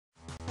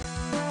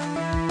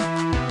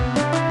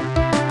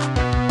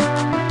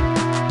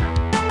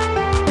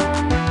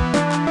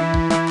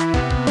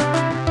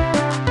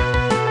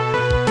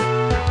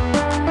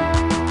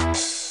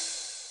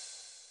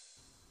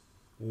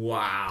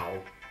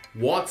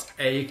What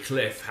a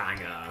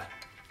cliffhanger.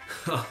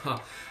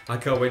 I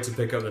can't wait to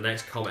pick up the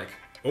next comic.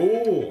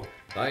 Oh,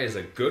 that is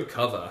a good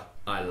cover.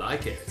 I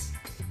like it.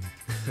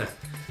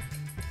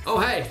 Oh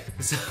hey,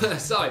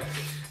 sorry,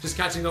 just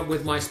catching up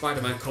with my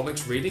Spider-Man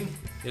comics reading.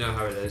 You know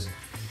how it is.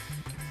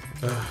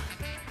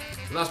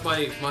 That's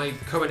my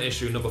current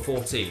issue, number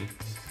 14.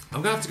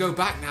 I'm gonna have to go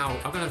back now.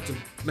 I'm gonna have to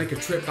make a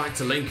trip back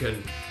to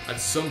Lincoln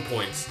at some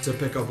point to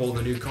pick up all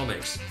the new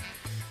comics.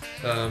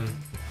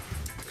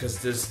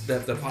 Because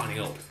they're piling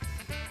up.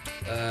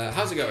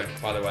 How's it going,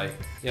 by the way?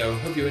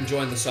 Hope you're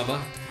enjoying the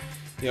summer.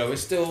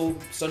 It's still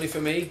sunny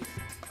for me.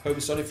 Hope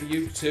it's sunny for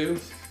you too.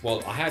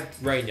 Well, I had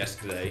rain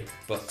yesterday,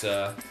 but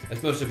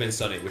it's mostly been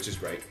sunny, which is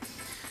great.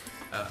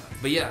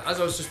 But yeah, as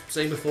I was just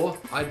saying before,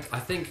 I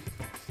think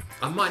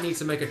I might need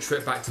to make a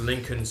trip back to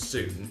Lincoln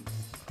soon.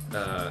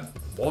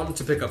 1,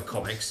 to pick up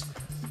comics.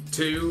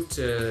 2,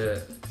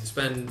 to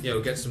spend,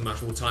 get some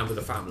actual time with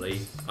the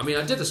family. I mean,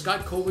 I did a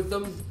Skype call with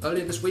them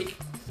earlier this week.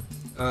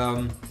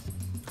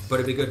 But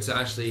it'd be good to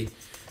actually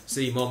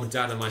see Mom and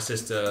Dad and my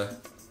sister,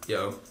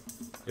 it'll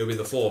be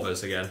the 4 of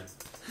us again.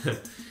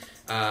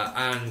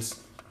 And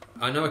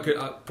I know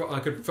I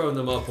could phone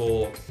them up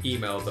or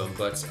email them,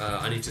 but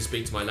I need to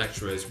speak to my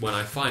lecturers when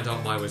I find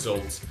out my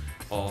results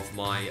of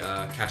my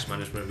cash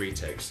management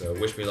retake. So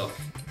wish me luck.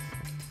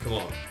 Come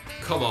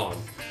on.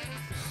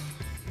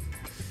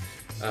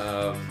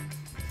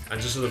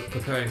 And just sort of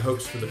preparing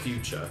hopes for the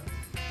future.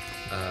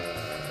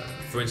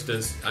 For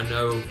instance, I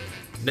know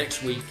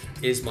next week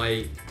is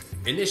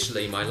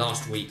initially my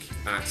last week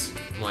at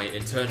my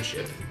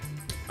internship.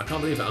 I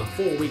can't believe it, I'm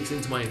 4 weeks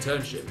into my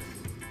internship.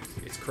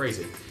 It's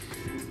crazy.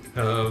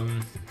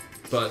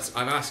 But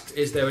I've asked,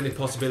 is there any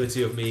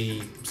possibility of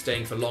me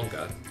staying for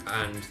longer?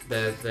 And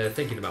they're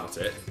thinking about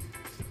it.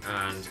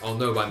 And I'll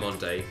know by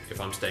Monday if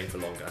I'm staying for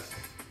longer.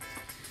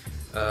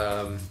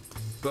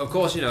 But of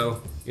course, you know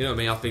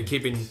me, I've been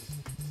keeping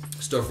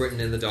stuff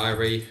written in the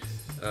diary.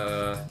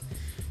 So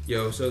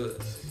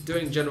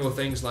doing general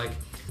things like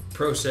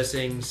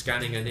processing,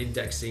 scanning and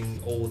indexing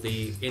all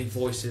the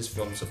invoices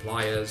from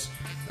suppliers,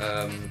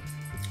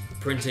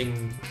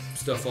 printing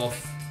stuff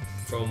off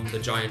from the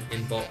giant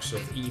inbox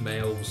of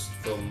emails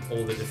from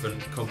all the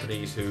different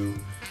companies who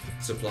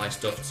supply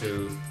stuff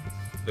to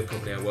the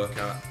company I work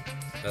at.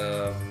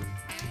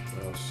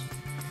 What else?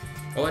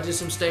 Oh, I did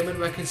some statement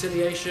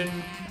reconciliation,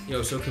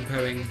 so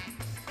comparing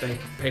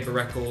paper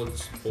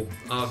records or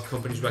our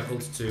company's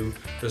records to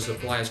the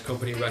supplier's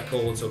company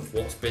records of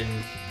what's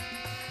been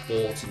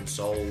bought and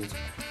sold,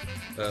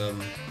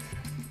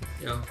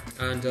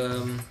 and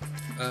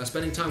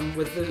spending time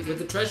with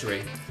the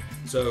treasury.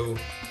 So,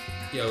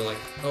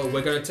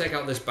 we're going to take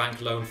out this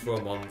bank loan for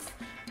a month.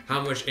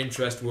 How much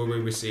interest will we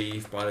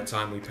receive by the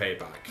time we pay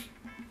back?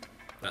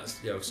 That's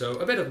so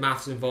a bit of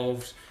maths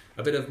involved,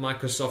 a bit of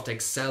Microsoft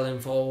Excel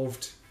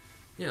involved.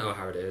 You know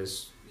how it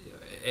is.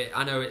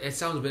 I know it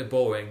sounds a bit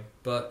boring,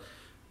 but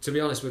to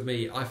be honest with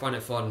me, I find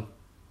it fun.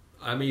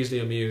 I'm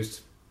easily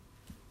amused.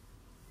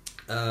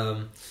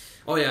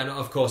 Oh yeah, and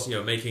of course,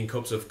 making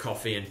cups of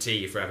coffee and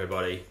tea for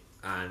everybody.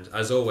 And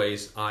as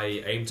always,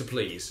 I aim to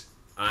please,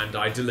 and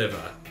I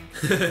deliver.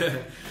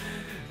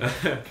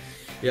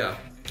 Yeah,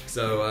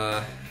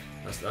 so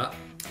that's that.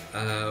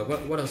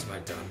 What else have I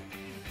done?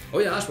 Oh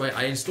yeah, that's right,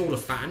 I installed a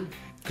fan,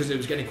 because it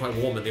was getting quite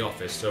warm in the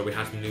office, so we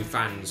had some new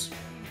fans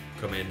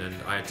come in and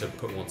I had to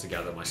put one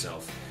together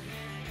myself.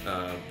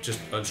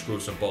 Just unscrew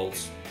some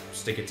bolts,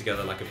 stick it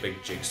together like a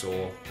big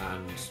jigsaw,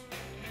 and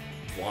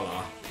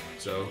voila.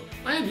 So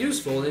I am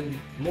useful in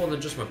more than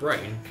just my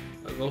brain.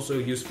 I'm also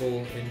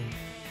useful in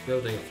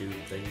building a few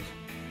things.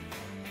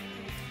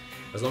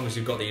 As long as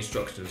you've got the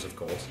instructions, of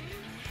course.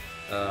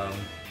 What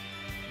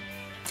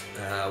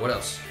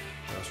else?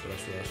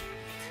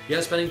 Yeah,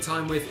 spending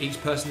time with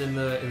each person in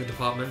the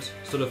department,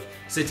 sort of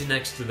sitting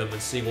next to them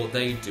and seeing what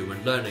they do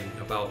and learning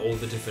about all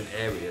the different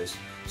areas.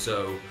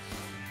 So,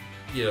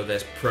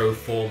 there's pro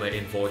forma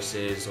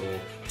invoices or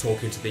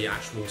talking to the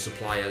actual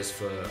suppliers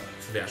for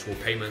the actual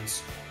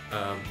payments.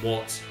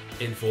 What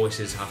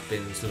invoices have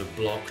been sort of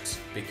blocked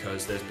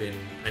because there's been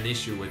an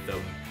issue with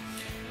them.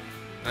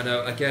 I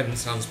know, again, it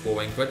sounds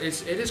boring, but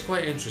it is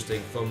quite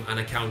interesting from an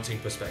accounting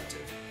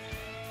perspective.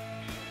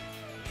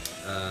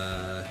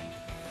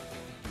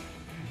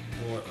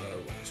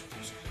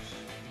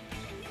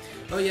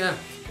 Oh yeah,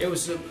 it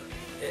was.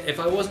 If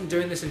I wasn't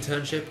doing this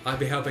internship, I'd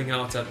be helping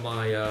out at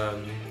my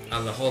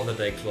at the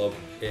holiday club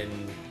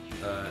in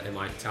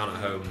my town at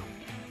home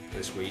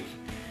this week.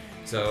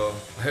 So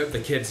I hope the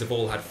kids have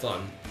all had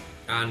fun,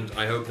 and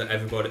I hope that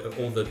everybody,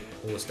 all the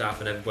staff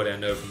and everybody I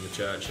know from the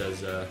church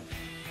has,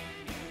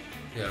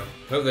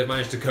 hope they've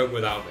managed to cope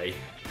without me,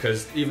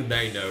 because even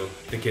they know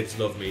the kids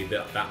love me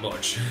that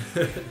much.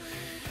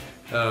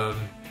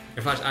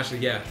 In fact, actually,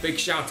 yeah, big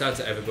shout out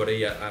to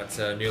everybody at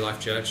New Life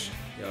Church.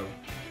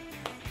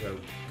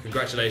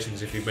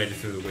 Congratulations if you've made it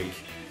through the week.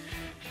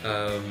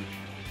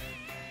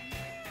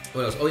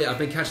 What else? Oh yeah, I've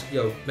been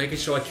making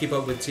sure I keep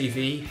up with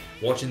TV,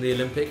 watching the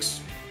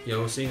Olympics.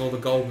 Seeing all the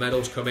gold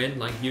medals come in,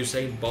 like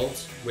Usain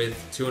Bolt with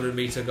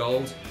 200-meter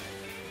gold.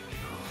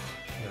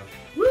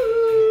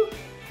 Woo!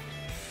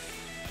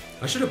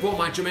 I should have brought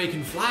my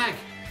Jamaican flag.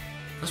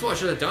 That's what I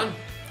should have done.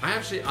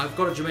 I've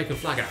got a Jamaican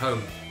flag at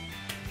home.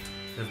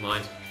 Never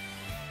mind.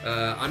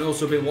 I've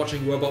also been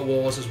watching Robot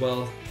Wars as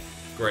well.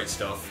 Great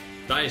stuff.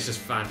 That is just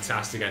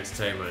fantastic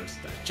entertainment.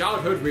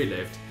 Childhood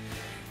relived.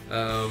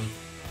 What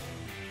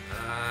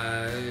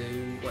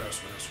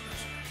else?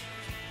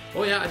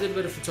 Oh yeah, I did a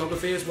bit of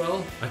photography as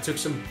well. I took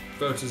some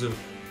photos of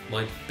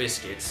my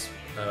biscuits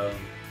the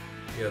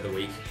other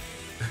week.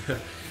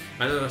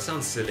 I know that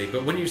sounds silly,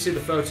 but when you see the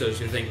photos,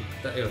 you think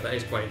that, that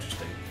is quite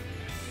interesting.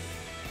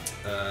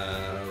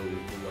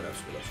 What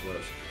else?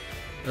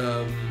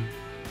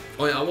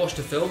 Oh yeah, I watched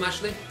a film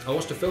actually. I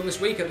watched a film this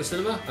week at the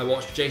cinema. I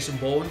watched Jason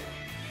Bourne,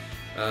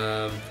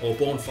 or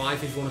Bourne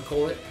 5 if you want to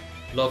call it.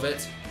 Love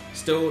it.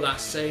 Still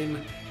that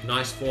same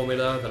nice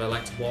formula that I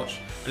like to watch.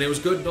 And it was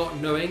good not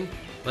knowing,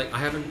 like I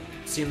haven't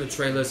seen the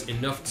trailers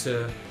enough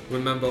to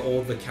remember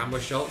all the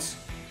camera shots.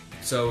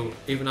 So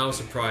even I was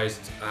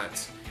surprised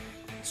at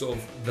sort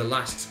of the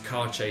last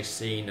car chase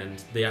scene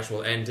and the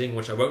actual ending,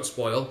 which I won't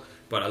spoil,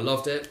 but I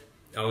loved it.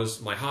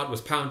 My heart was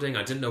pounding,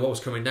 I didn't know what was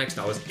coming next,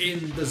 I was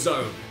in the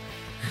zone.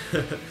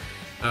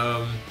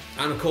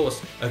 And of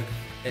course,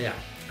 yeah,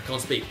 I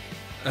can't speak.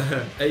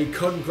 A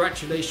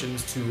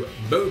congratulations to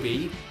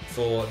Moby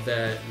for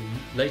their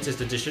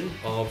latest edition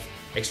of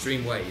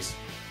Extreme Ways.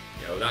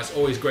 That's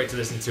always great to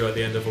listen to at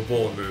the end of a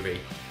Bourne movie.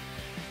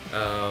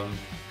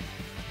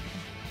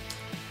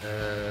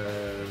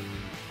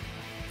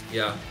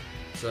 Yeah,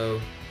 so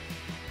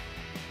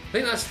I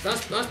think that's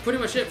pretty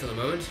much it for the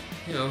moment.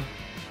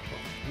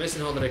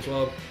 Missing Holiday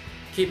Club,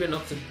 keeping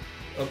up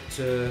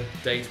to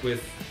date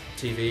with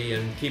TV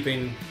and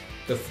keeping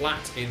the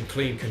flat in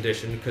clean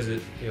condition because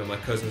my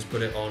cousins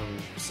put it on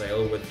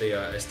sale with the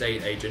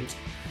estate agent.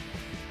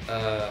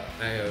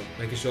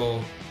 Making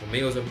sure the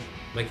meals are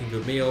making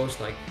good meals.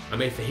 Like I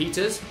made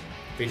fajitas.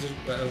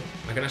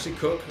 I can actually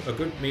cook a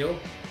good meal.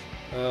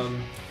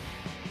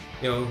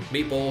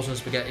 Meatballs and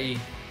spaghetti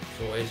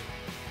sorted.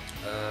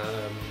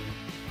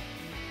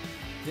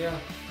 Yeah,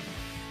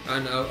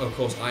 and of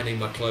course ironing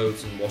my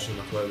clothes and washing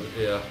my clothes.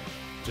 Yeah,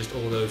 just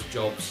all those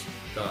jobs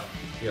that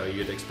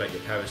you'd expect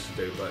your parents to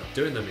do, but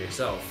doing them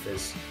yourself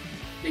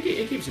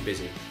it keeps you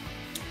busy.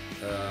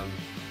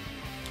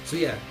 So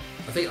yeah,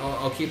 I think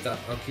I'll keep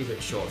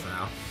it short for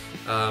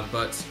now.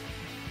 But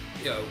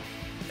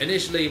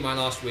initially my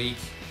last week,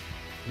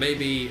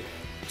 maybe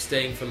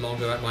staying for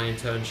longer at my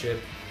internship,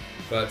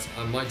 but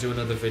I might do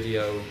another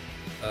video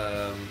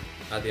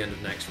at the end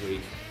of next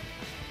week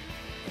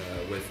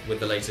with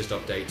the latest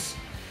updates.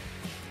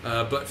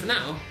 But for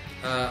now,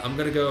 I'm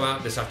going to go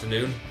out this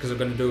afternoon because I'm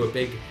going to do a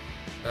big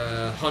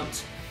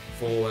hunt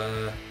for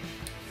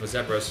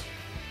zebras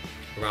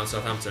around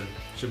Southampton.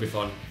 Should be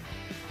fun.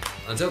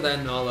 Until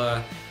then,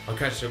 I'll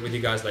catch up with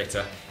you guys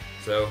later.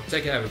 So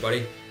take care,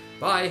 everybody.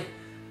 Bye.